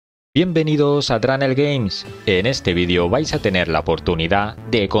Bienvenidos a Drannel Games. En este vídeo vais a tener la oportunidad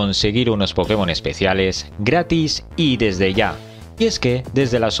de conseguir unos Pokémon especiales gratis y desde ya. Y es que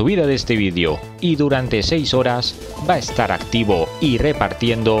desde la subida de este vídeo y durante 6 horas va a estar activo y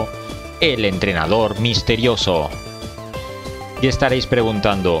repartiendo el entrenador misterioso. Y estaréis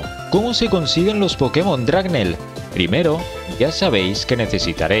preguntando, ¿cómo se consiguen los Pokémon Drannel? Primero, ya sabéis que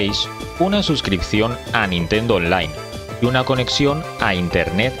necesitaréis una suscripción a Nintendo Online y una conexión a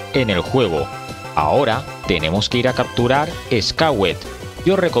internet en el juego. Ahora tenemos que ir a capturar Skywet.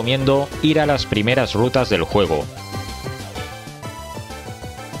 Yo os recomiendo ir a las primeras rutas del juego.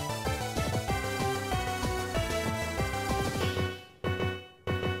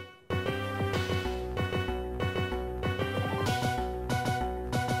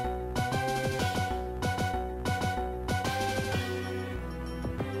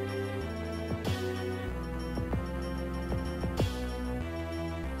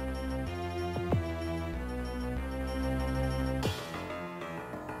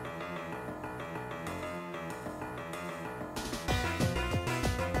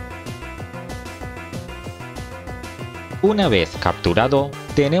 Una vez capturado,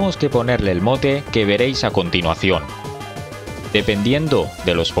 tenemos que ponerle el mote que veréis a continuación. Dependiendo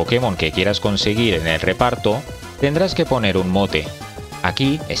de los Pokémon que quieras conseguir en el reparto, tendrás que poner un mote.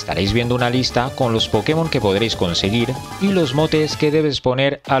 Aquí estaréis viendo una lista con los Pokémon que podréis conseguir y los motes que debes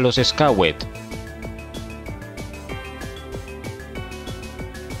poner a los Skywet.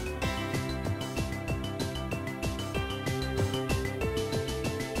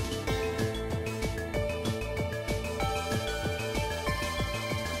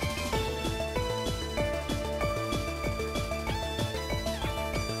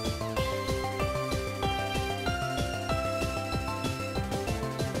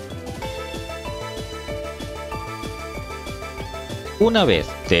 Una vez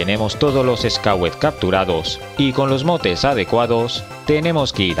tenemos todos los Skywet capturados y con los motes adecuados,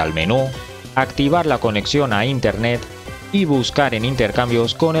 tenemos que ir al menú, activar la conexión a internet y buscar en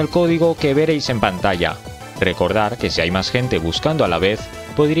intercambios con el código que veréis en pantalla. Recordad que si hay más gente buscando a la vez,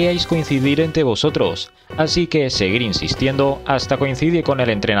 podríais coincidir entre vosotros, así que seguir insistiendo hasta coincidir con el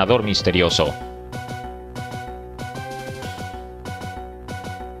entrenador misterioso.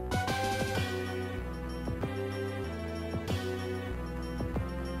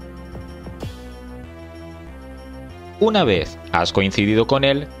 Una vez has coincidido con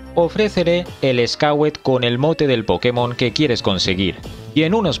él, ofrécele el Skywet con el mote del Pokémon que quieres conseguir, y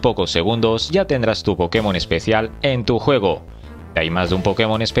en unos pocos segundos ya tendrás tu Pokémon especial en tu juego. Si hay más de un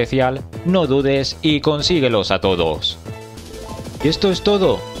Pokémon especial, no dudes y consíguelos a todos. Y esto es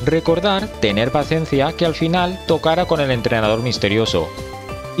todo. Recordad tener paciencia que al final tocará con el entrenador misterioso.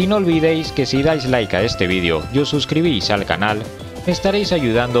 Y no olvidéis que si dais like a este vídeo y os suscribís al canal, me estaréis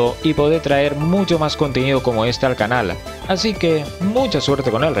ayudando y poder traer mucho más contenido como este al canal. Así que mucha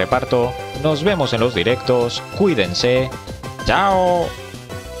suerte con el reparto, nos vemos en los directos, cuídense, ¡chao!